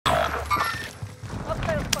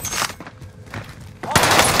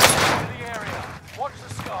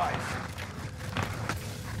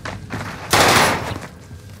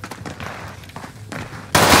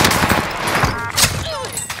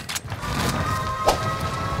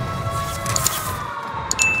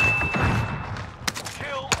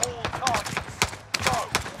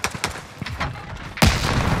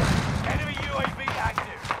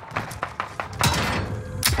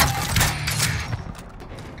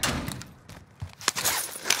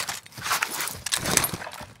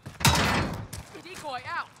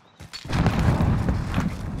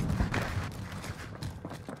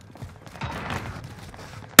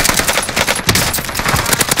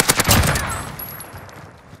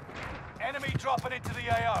dropping into the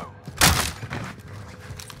AO.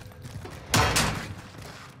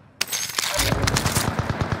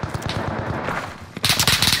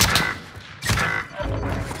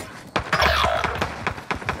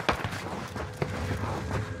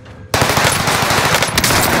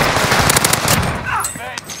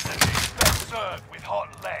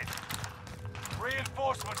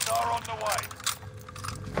 Reinforcements are on the way.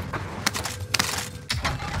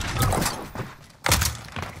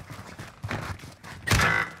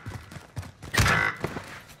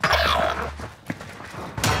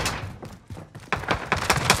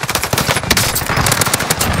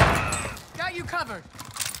 Got you covered.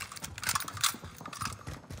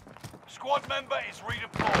 Squad member is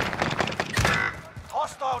redeployed.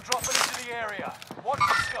 Hostile dropping into the area. Watch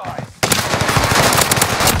the skies.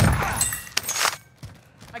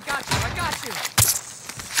 I got you, I got you!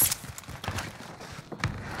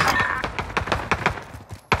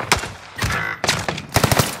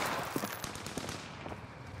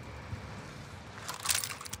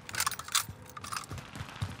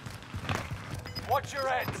 Watch your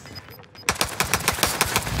heads.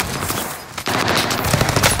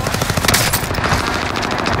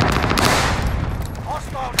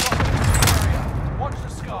 Hostile dropping into the area. Watch the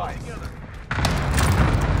skies.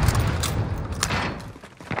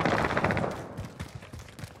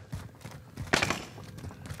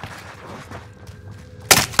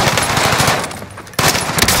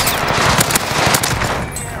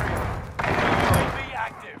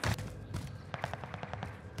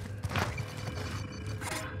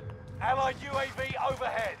 Allied UAV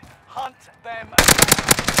overhead. Hunt them.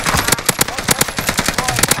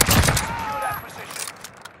 Secure that position.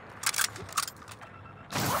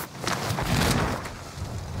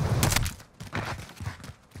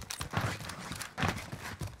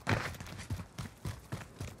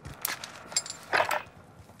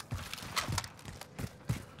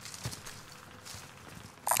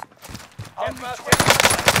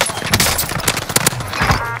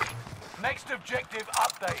 Next objective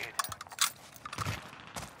updated.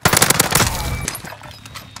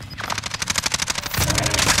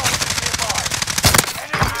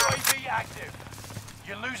 Active.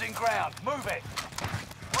 You're losing ground. Move it.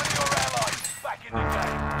 One of your allies is back in the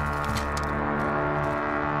game.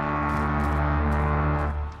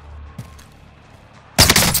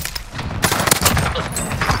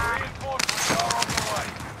 Reinforcements are on the way.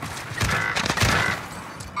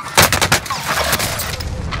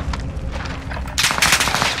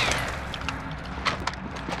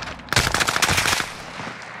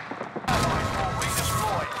 Allies will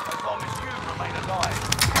redeploy as long as you remain alive.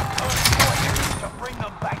 To bring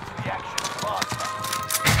them back to the action faster.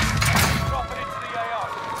 Drop it into the AO.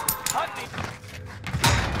 Hunting.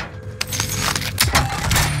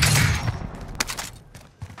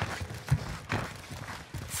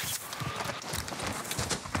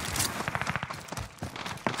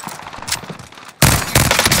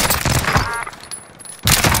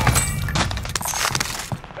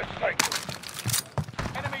 Let's take it.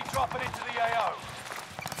 Enemy dropping into the AO.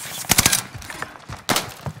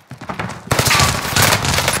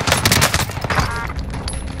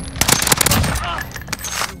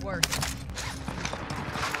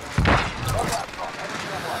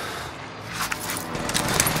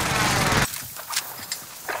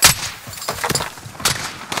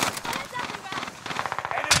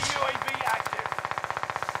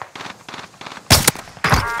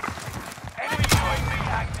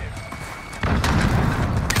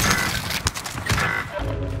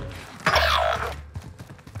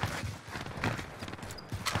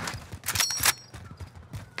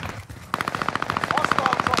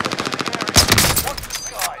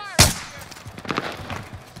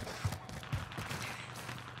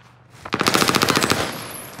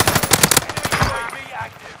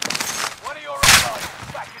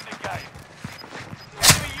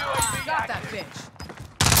 Got that bitch.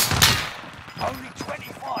 Only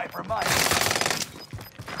 25 remain.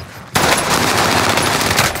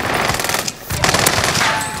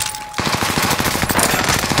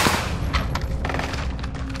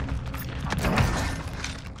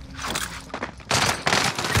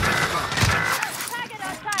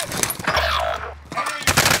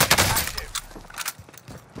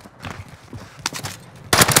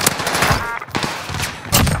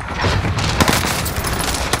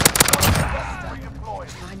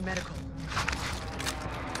 Medical.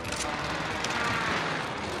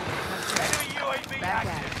 Enemy UAV Back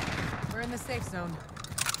active. at it. We're in the safe zone.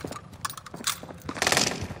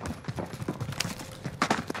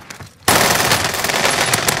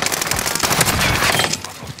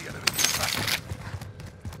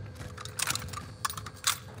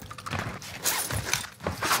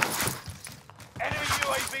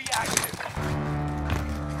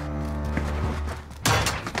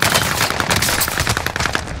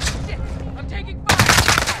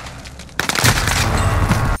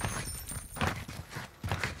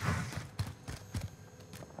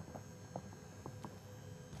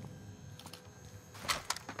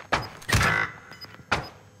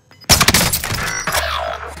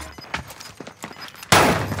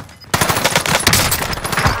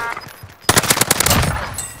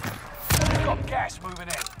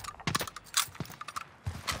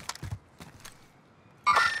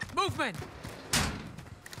 Movement!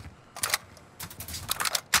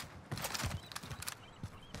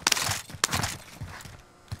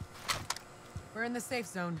 We're in the safe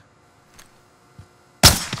zone.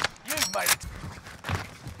 You've made it